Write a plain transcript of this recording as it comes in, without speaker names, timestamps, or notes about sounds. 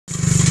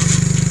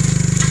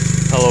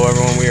Hello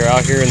everyone, we are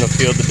out here in the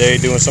field today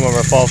doing some of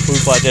our fall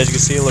food plots. As you can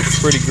see, it looks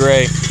pretty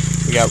gray.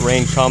 We got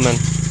rain coming,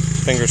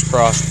 fingers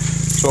crossed.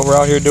 So what we're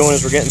out here doing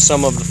is we're getting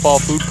some of the fall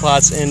food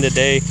plots in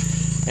today,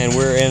 and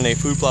we're in a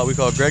food plot we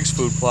call Greg's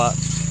food plot.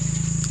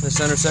 The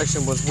center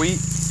section was wheat,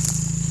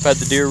 fed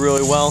the deer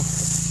really well.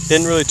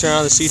 Didn't really turn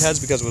on the seed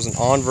heads because it was an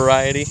on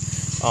variety,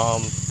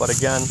 but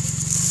again,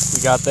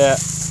 we got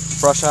that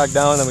brush hog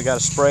down, then we got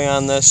a spray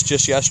on this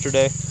just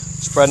yesterday,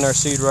 spreading our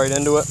seed right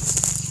into it.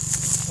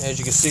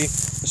 As you can see,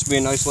 this will be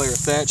a nice layer of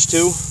thatch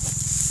too.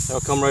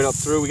 That'll come right up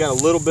through. We got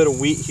a little bit of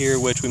wheat here,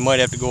 which we might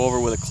have to go over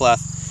with a clef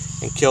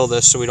and kill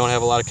this so we don't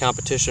have a lot of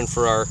competition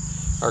for our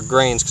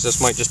grains, because this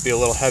might just be a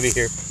little heavy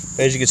here.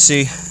 As you can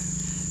see,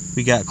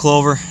 we got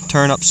clover,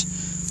 turnips.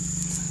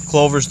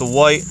 Clover's the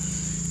white,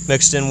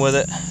 mixed in with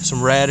it.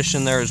 Some radish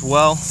in there as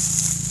well.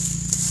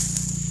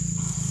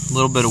 A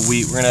little bit of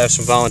wheat. We're going to have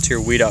some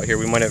volunteer wheat out here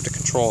we might have to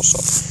control, so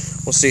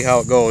we'll see how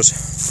it goes.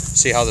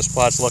 See how this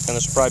plot's looking.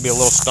 This will probably be a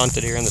little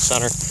stunted here in the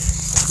center.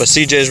 But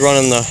CJ's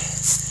running the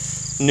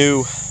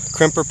new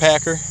Crimper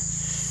packer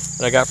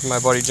that I got from my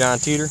buddy John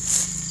Teeter.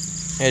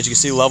 As you can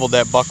see, leveled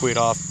that buckwheat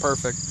off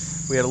perfect.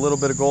 We had a little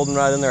bit of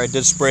goldenrod in there. I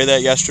did spray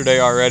that yesterday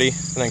already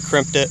and then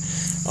crimped it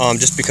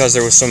just because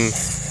there was some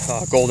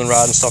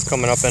goldenrod and stuff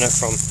coming up in it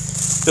from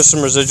just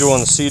some residual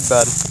in the seed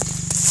bed.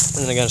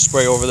 And then again,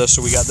 spray over this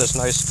so we got this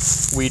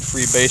nice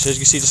weed-free base. As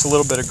you can see, just a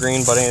little bit of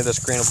green, but any of this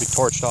green will be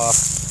torched off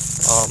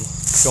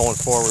going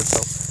forward.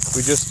 So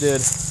we just did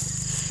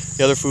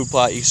the other food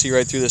plot. You can see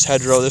right through this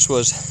hedgerow. This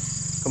was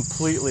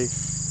completely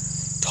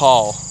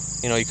tall.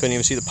 You know, you couldn't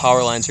even see the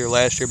power lines here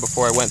last year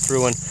before I went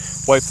through and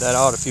wiped that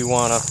out. If you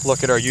want to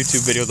look at our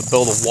YouTube video, the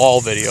build a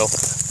wall video,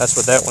 that's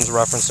what that one's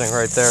referencing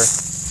right there.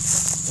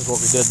 That's what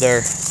we did there.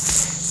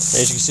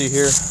 As you can see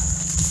here,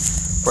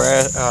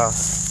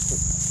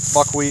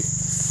 buckwheat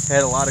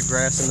had a lot of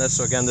grass in this,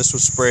 so again, this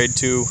was sprayed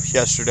too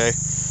yesterday.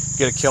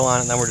 Get a kill on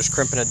it, and then we're just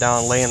crimping it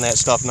down, laying that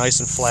stuff nice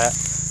and flat.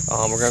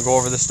 We're going to go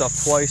over this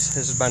stuff twice.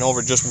 This has been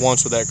over just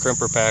once with that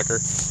Crimper packer,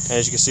 and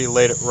as you can see,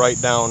 laid it right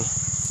down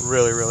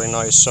really, really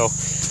nice. So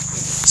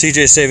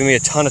CJ's saving me a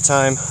ton of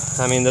time.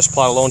 I mean, this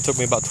plot alone took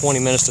me about 20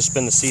 minutes to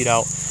spin the seed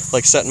out,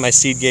 like setting my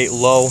seed gate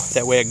low,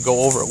 that way I can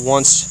go over it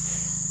once,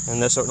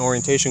 and this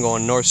orientation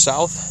going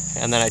north-south,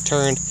 and then I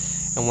turned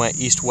and went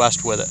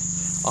east-west with it.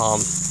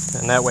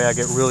 And that way I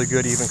get really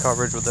good even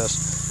coverage with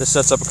this. This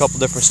sets up a couple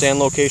different stand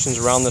locations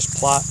around this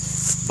plot,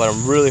 but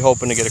I'm really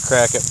hoping to get a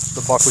crack at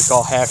the buck we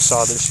call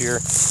Hacksaw this year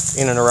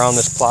in and around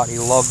this plot. He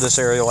loved this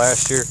area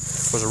last year,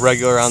 was a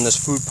regular on this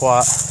food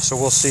plot, so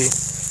we'll see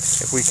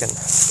if we can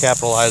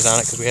capitalize on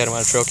it, because we had him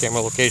on a trail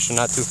camera location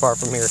not too far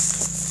from here.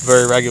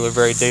 Very regular,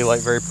 very daylight,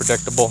 very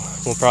predictable.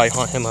 We'll probably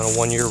hunt him on a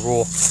one-year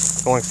rule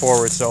going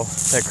forward. So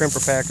that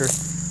Crimper packer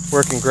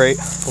working great,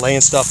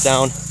 laying stuff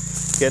down,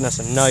 getting us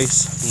a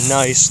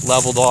nice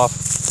leveled off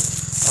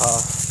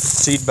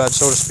seed bed,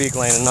 so to speak,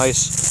 laying a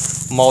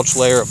nice mulch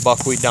layer of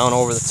buckwheat down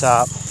over the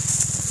top.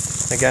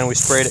 Again, we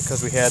sprayed it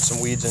because we had some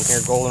weeds in here,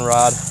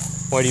 goldenrod,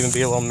 might even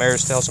be a little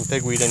mare's tail, some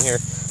pigweed in here.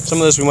 Some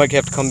of this we might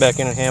have to come back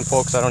in and hand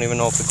pull, because I don't even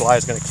know if the glide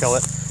is going to kill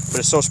it, but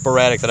it's so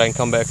sporadic that I can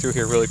come back through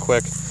here really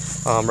quick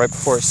right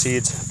before it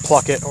seeds,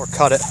 pluck it or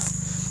cut it,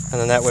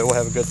 and then that way we'll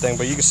have a good thing.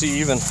 But you can see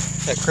even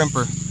that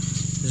Crimper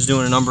is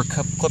doing a number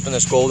clipping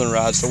this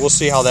goldenrod, so we'll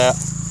see how that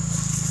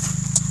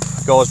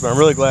goes. But I'm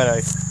really glad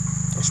I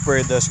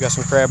sprayed this. We got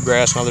some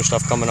crabgrass and other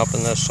stuff coming up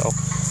in this, so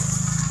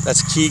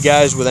that's key,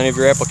 guys, with any of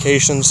your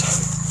applications.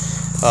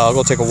 I'll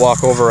go take a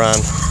walk over on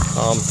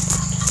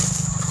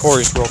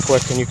Corey's real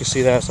quick, and you can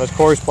see that. So that's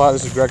Corey's plot.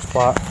 This is Greg's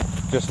plot,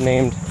 just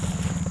named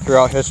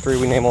throughout history.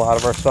 We name a lot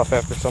of our stuff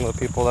after some of the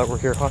people that were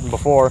here hunting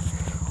before,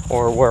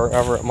 or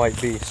wherever it might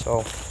be.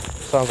 So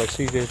sounds like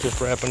CJ's just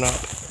wrapping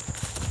up.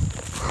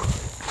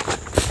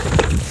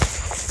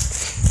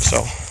 So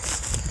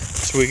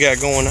that's what we got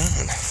going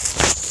on.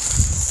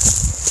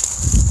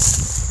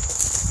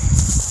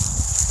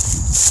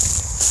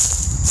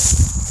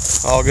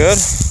 All good?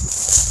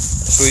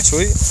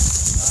 Sweet.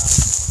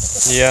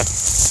 Yeah.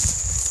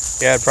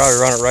 Yeah, I'd probably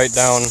run it right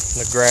down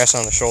the grass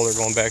on the shoulder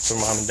going back to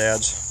mom and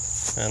dad's,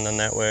 and then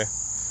that way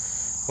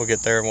we'll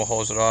get there and we'll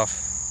hose it off,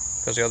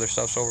 because the other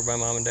stuff's over by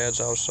mom and dad's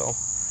house. So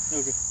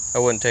okay. I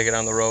wouldn't take it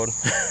on the road,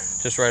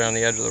 just right on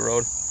the edge of the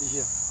road.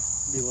 Yeah,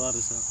 be a lot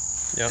of stuff.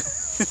 Yeah.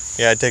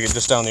 Yeah, I'd take it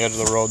just down the edge of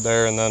the road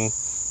there, and then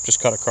just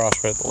cut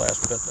across right at the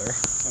last bit there.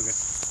 Okay.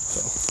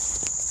 So.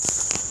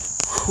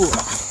 Whew.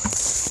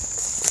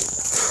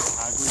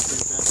 How do we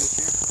take that this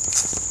year?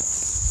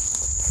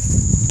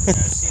 Yeah,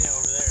 I've seen it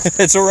over there.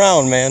 It's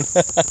around, man.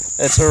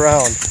 It's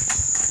around.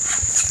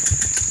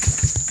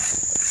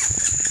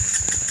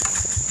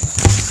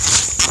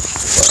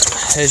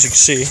 But as you can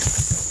see,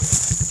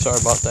 sorry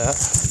about that,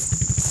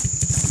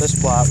 this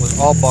plot was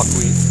all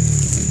buckwheat,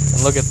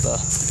 and look at the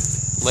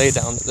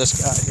laydown that this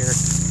got here.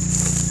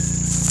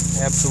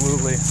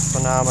 Absolutely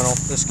phenomenal.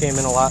 This came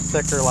in a lot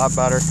thicker, a lot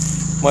better.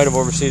 Might have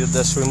overseeded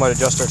this, so we might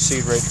adjust our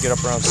seed rate to get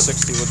up around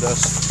 60 with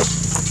this.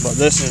 But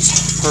this is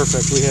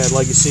perfect. We had,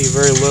 like you see,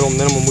 very little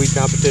minimum weed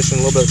competition,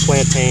 a little bit of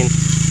plantain,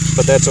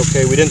 but that's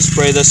okay. We didn't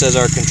spray this as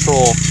our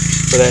control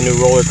for that new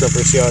roller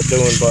crimper, see how it's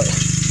doing, but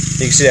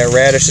you can see that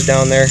radish is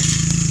down there,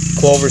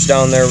 clover's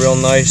down there real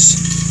nice.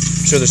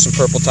 I'm sure there's some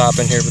purple top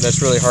in here, but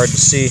that's really hard to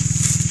see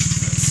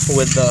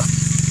with the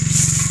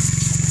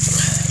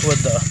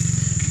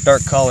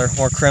dark color.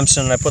 More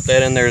crimson, and I put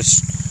that in there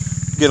to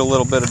get a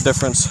little bit of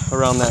difference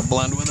around that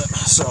blend with it.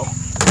 So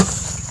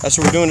that's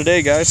what we're doing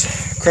today, guys.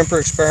 Crimper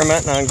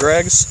experimenting on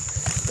Greg's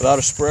without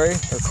a spray,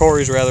 or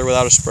Corey's rather,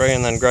 without a spray,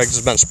 and then Greg's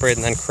has been sprayed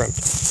and then crimped.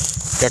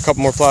 Got a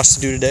couple more plots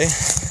to do today,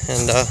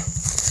 and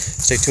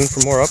stay tuned for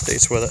more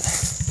updates with it.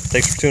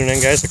 Thanks for tuning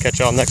in, guys. I'll catch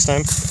y'all next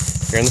time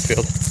here in the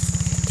field.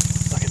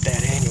 Look at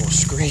that annual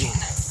screen.